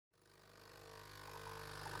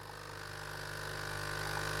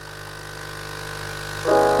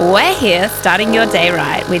We're here starting your day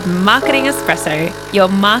right with Marketing Espresso, your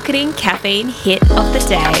marketing caffeine hit of the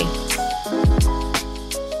day.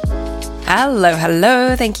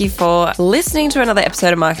 Hello. Thank you for listening to another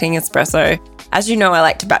episode of Marketing Espresso. As you know, I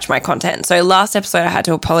like to batch my content. So last episode, I had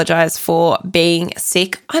to apologize for being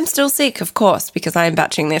sick. I'm still sick, of course, because I am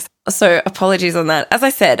batching this. So apologies on that. As I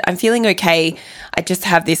said, I'm feeling okay. I just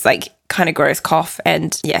have this kind of gross cough.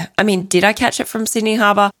 And did I catch it from Sydney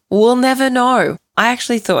Harbour? We'll never know. I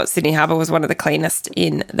actually thought Sydney Harbour was one of the cleanest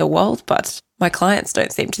in the world, but my clients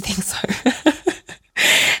don't seem to think so.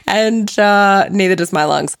 And neither does my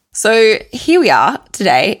lungs. So here we are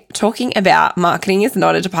today talking about marketing is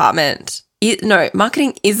not a department.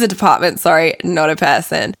 Marketing is a department, not a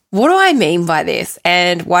person. What do I mean by this?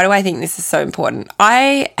 And why do I think this is so important?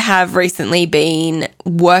 I have recently been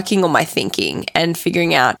working on my thinking and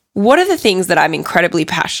figuring out what are the things that I'm incredibly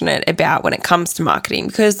passionate about when it comes to marketing,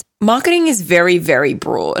 because marketing is very, very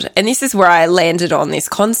broad. And this is where I landed on this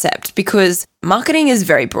concept, because marketing is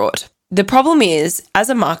very broad. The problem is, as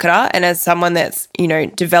a marketer and as someone that's,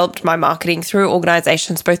 developed my marketing through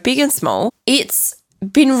organizations, both big and small, it's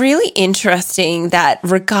been really interesting that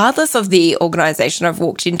regardless of the organization I've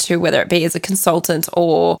walked into, whether it be as a consultant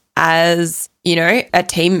or as, a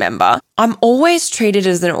team member, I'm always treated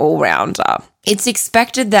as an all-rounder. It's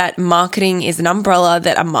expected that marketing is an umbrella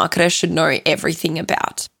that a marketer should know everything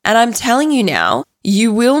about. And I'm telling you now,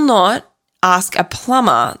 you will not ask a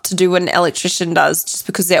plumber to do what an electrician does just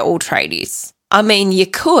because they're all tradies. I mean, you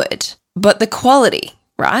could, but the quality,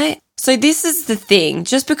 right? So this is the thing.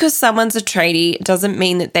 Just because someone's a tradie doesn't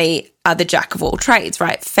mean that they are the jack of all trades,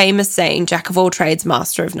 right? Famous saying, jack of all trades,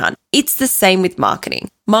 master of none. It's the same with marketing.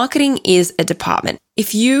 Marketing is a department.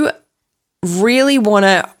 If you really want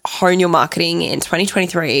to hone your marketing in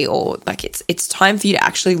 2023, or it's time for you to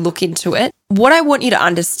actually look into it, what I want you to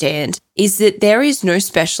understand is that there is no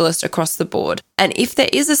specialist across the board. And if there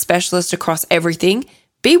is a specialist across everything,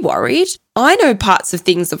 be worried. I know parts of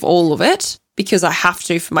things of all of it because I have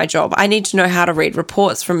to for my job. I need to know how to read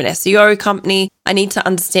reports from an SEO company. I need to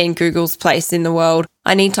understand Google's place in the world.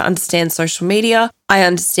 I need to understand social media. I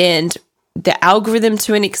understand the algorithm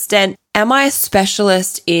to an extent. Am I a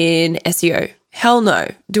specialist in SEO? Hell no.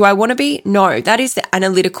 Do I want to be? No. That is the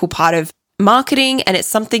analytical part of marketing, and it's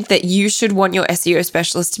something that you should want your SEO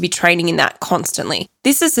specialist to be training in that constantly.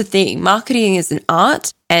 This is the thing. Marketing is an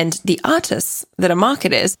art, and the artists that are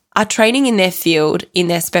marketers are training in their field, in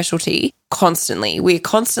their specialty constantly. We're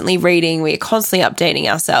constantly reading. We're constantly updating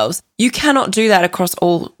ourselves. You cannot do that across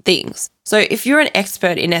all things. So if you're an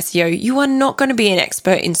expert in SEO, you are not going to be an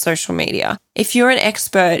expert in social media. If you're an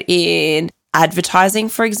expert in advertising,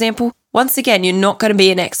 for example, once again, you're not going to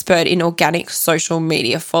be an expert in organic social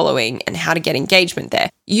media following and how to get engagement there.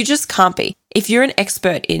 You just can't be. If you're an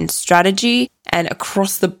expert in strategy and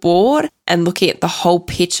across the board and looking at the whole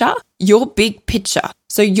picture, you're big picture.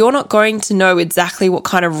 So you're not going to know exactly what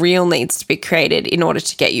kind of reel needs to be created in order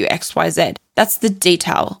to get you X, Y, Z. That's the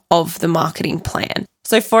detail of the marketing plan.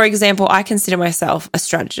 So for example, I consider myself a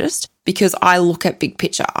strategist because I look at big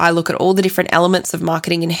picture. I look at all the different elements of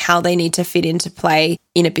marketing and how they need to fit into play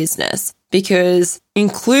in a business, because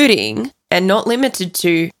including and not limited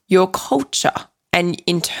to your culture and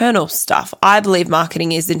internal stuff. I believe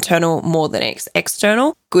marketing is internal more than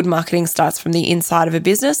external. Good marketing starts from the inside of a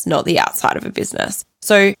business, not the outside of a business.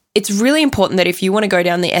 So it's really important that if you want to go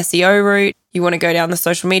down the SEO route, you want to go down the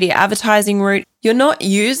social media advertising route, you're not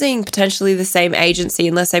using potentially the same agency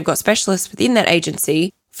unless they've got specialists within that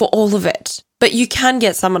agency for all of it. But you can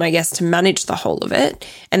get someone, I guess, to manage the whole of it.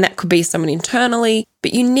 And that could be someone internally.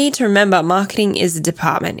 But you need to remember marketing is a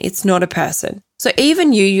department. It's not a person. So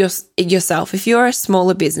even yourself, if you're a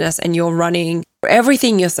smaller business and you're running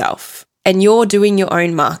everything yourself and you're doing your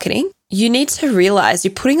own marketing, you need to realize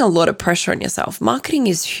you're putting a lot of pressure on yourself. Marketing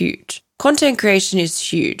is huge. Content creation is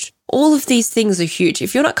huge. All of these things are huge.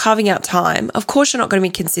 If you're not carving out time, of course you're not going to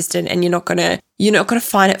be consistent and you're not going to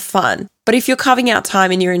find it fun. But if you're carving out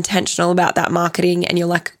time and you're intentional about that marketing and you're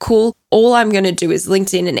like, cool, all I'm going to do is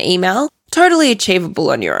LinkedIn and email, totally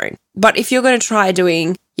achievable on your own. But if you're going to try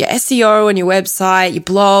doing your SEO on your website, your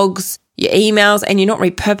blogs, your emails, and you're not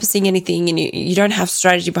repurposing anything and you don't have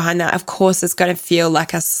strategy behind that, of course it's going to feel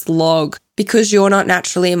like a slog because you're not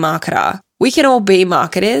naturally a marketer. We can all be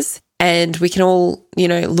marketers and we can all,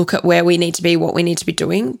 look at where we need to be, what we need to be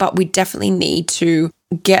doing, but we definitely need to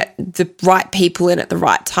get the right people in at the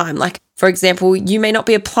right time. Like, for example, you may not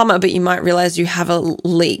be a plumber, but you might realize you have a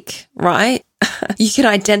leak, right? You can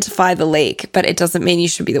identify the leak, but it doesn't mean you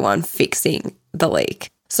should be the one fixing the leak.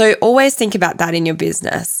 So always think about that in your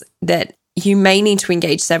business, that you may need to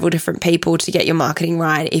engage several different people to get your marketing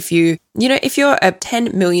right. If you're a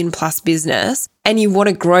 10 million plus business and you want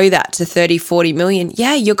to grow that to 30, 40 million,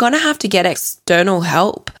 you're going to have to get external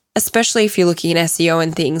help, especially if you're looking at SEO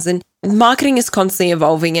and things. And marketing is constantly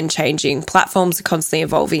evolving and changing. Platforms are constantly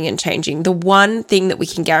evolving and changing. The one thing that we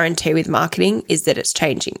can guarantee with marketing is that it's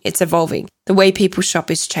changing. It's evolving. The way people shop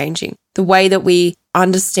is changing. The way that we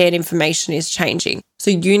understand information is changing. So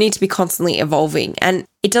you need to be constantly evolving, and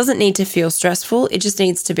it doesn't need to feel stressful. It just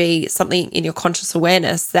needs to be something in your conscious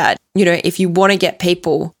awareness that, if you want to get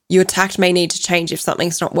people, your tact may need to change if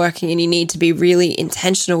something's not working, and you need to be really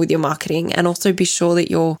intentional with your marketing and also be sure that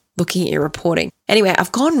you're looking at your reporting. Anyway,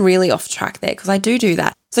 I've gone really off track there because I do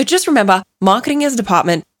that. So just remember, marketing is a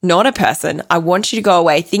department, not a person. I want you to go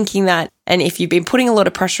away thinking that, and if you've been putting a lot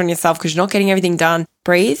of pressure on yourself because you're not getting everything done,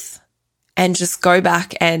 breathe and just go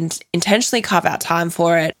back and intentionally carve out time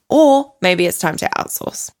for it. Or maybe it's time to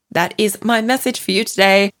outsource. That is my message for you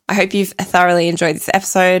today. I hope you've thoroughly enjoyed this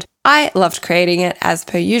episode. I loved creating it as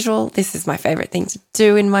per usual. This is my favorite thing to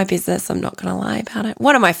do in my business. I'm not going to lie about it.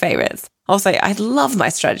 One of my favorites. Also, I love my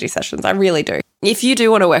strategy sessions. I really do. If you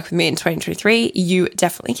do want to work with me in 2023, you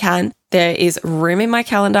definitely can. There is room in my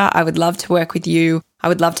calendar. I would love to work with you. I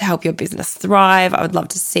would love to help your business thrive. I would love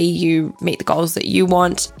to see you meet the goals that you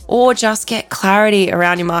want, or just get clarity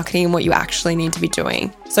around your marketing and what you actually need to be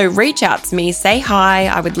doing. So reach out to me, say hi.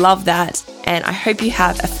 I would love that. And I hope you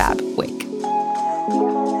have a fab week.